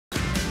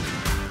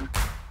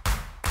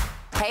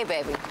Hey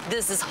baby,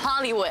 this is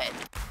Hollywood.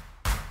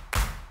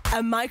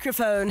 A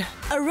microphone,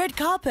 a red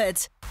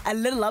carpet, a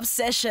little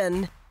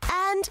obsession,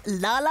 and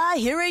Lalla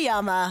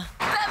Hirayama.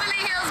 Beverly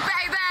Hills,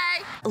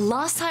 baby!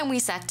 Last time we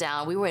sat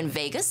down, we were in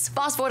Vegas.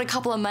 Fast forward a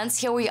couple of months,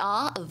 here we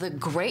are, the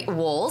Great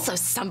Wall, so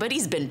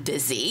somebody's been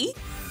busy.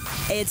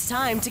 It's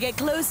time to get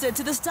closer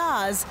to the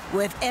stars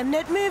with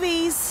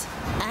M-NetMovies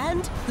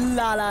and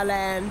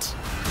LallaLand.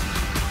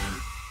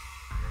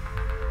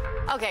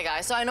 Okay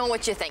guys, so I know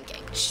what you're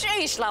thinking.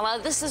 Sheesh, Lalla,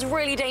 this is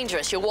really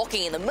dangerous. You're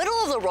walking in the middle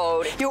of the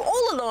road, you're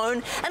all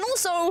alone, and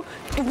also,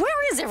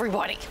 where is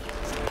everybody?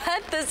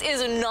 But this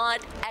is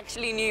not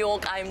actually New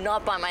York. I'm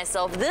not by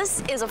myself.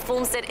 This is a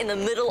film set in the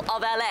middle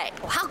of LA.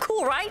 How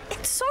cool, right?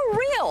 It's so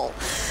real.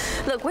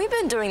 Look, we've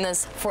been doing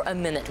this for a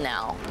minute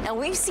now, and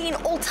we've seen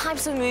all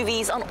types of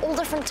movies on all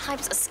different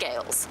types of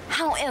scales.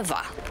 However,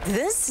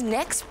 this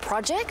next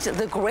project,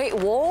 The Great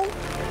Wall,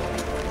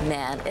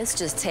 man, it's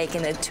just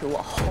taking it to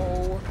a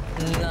whole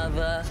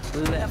nother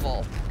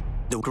level.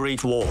 The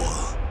Great Wall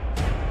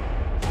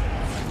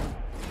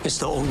is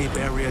the only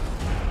barrier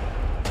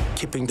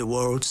keeping the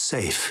world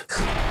safe.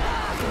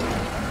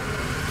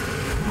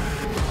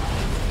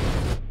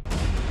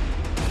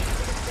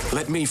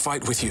 Let me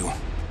fight with you.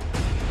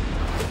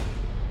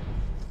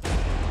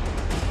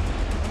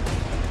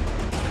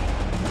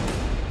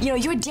 You know,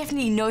 you're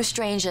definitely no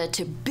stranger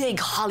to big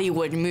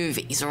Hollywood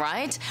movies,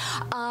 right?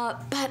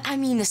 But I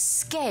mean, the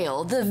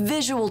scale, the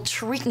visual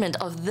treatment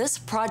of this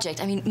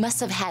project, I mean, must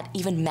have had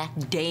even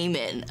Matt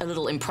Damon a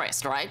little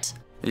impressed, right?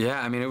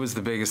 Yeah, I mean, it was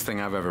the biggest thing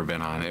I've ever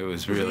been on. It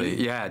was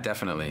really, yeah,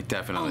 definitely.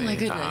 Oh my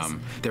goodness.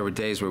 There were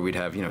days where we'd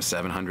have,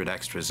 700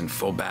 extras in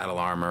full battle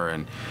armor,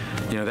 and,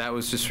 that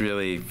was just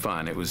really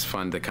fun. It was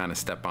fun to kind of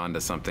step onto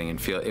something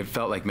and it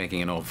felt like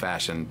making an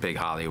old-fashioned big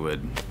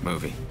Hollywood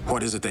movie.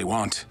 What is it they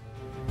want?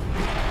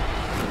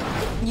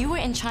 You were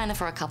in China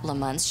for a couple of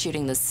months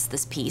shooting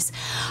this piece.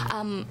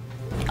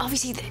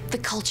 Obviously, the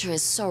culture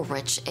is so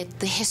rich,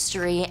 the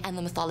history and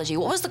the mythology.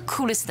 What was the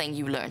coolest thing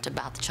you learned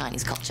about the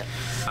Chinese culture?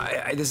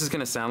 This is going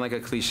to sound like a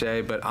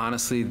cliche, but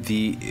honestly,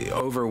 the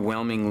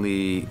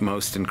overwhelmingly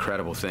most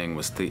incredible thing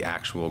was the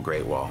actual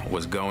Great Wall,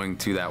 was going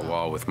to that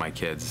wall with my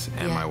kids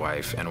and my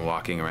wife and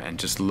walking around and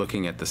just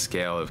looking at the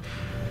scale of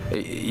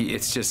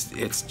it's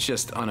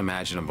just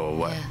unimaginable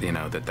what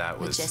that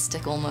was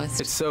majestic almost.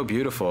 It's so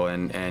beautiful,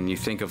 and you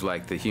think of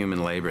like the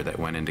human labor that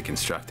went into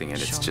constructing it.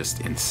 Sure. It's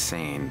just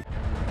insane.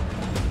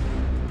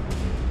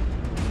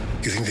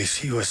 You think they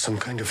see you as some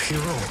kind of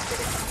hero?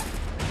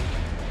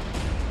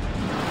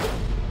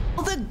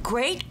 The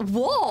Great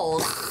Wall.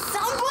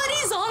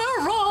 Somebody's on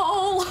a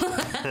roll.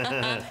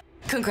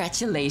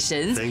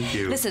 Congratulations. Thank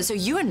you. Listen, so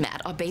you and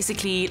Matt are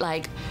basically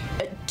like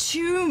a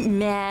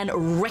two-man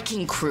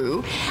wrecking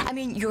crew. I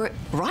mean, you're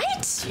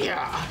right?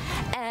 Yeah.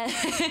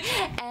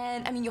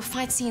 And I mean, your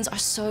fight scenes are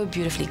so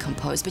beautifully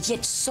composed, but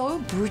yet so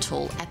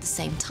brutal at the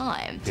same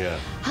time. Yeah.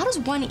 How does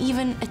one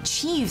even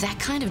achieve that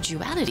kind of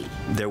duality?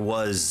 There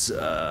was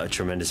a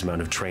tremendous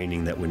amount of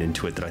training that went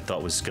into it that I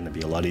thought was going to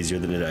be a lot easier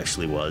than it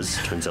actually was.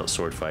 Turns out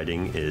sword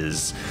fighting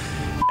is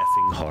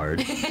effing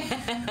hard.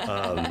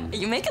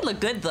 You make it look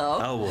good, though.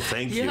 Oh, well,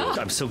 thank you.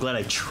 I'm so glad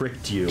I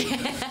tricked you.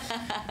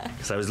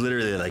 Because I was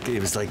literally like, it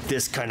was like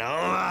this kind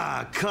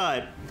of,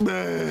 cut.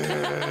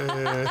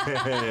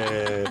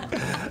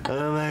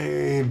 Oh,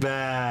 my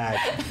back.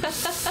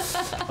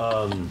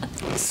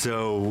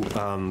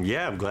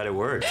 Yeah, I'm glad it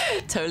worked.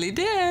 Totally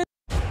did.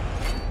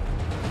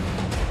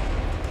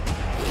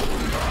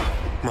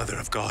 Mother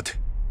of God.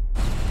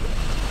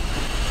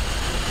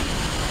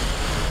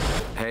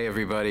 Hey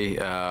everybody,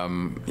 I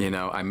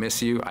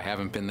miss you. I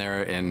haven't been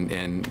there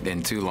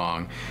in too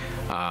long,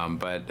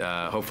 but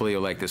hopefully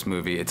you'll like this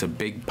movie. It's a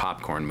big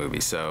popcorn movie,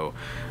 so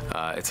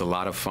it's a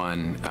lot of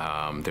fun.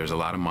 There's a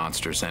lot of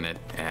monsters in it,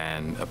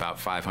 and about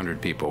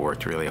 500 people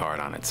worked really hard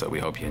on it, so we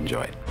hope you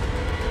enjoy it.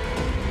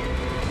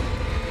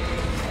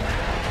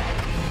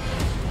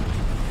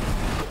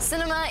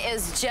 Cinema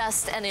is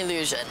just an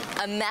illusion,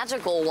 a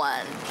magical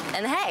one.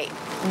 And hey,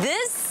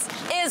 this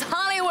is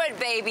Hollywood,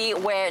 baby,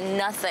 where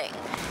nothing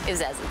is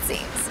as it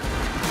seems.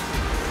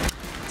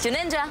 It's your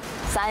Ninja,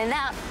 signing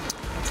out.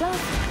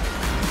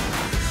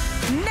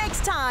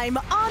 Next time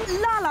on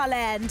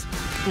LallaLand.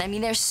 I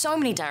mean, there's so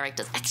many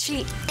directors.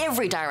 Actually,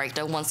 every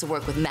director wants to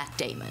work with Matt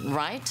Damon,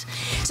 right?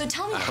 So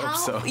tell me how.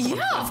 Hope so.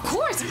 Yeah, of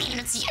course. I mean,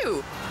 it's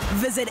you.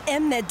 Visit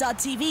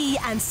mnet.tv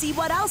and see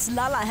what else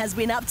Lalla has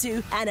been up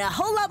to, and a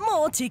whole lot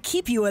more to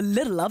keep you a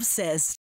little obsessed.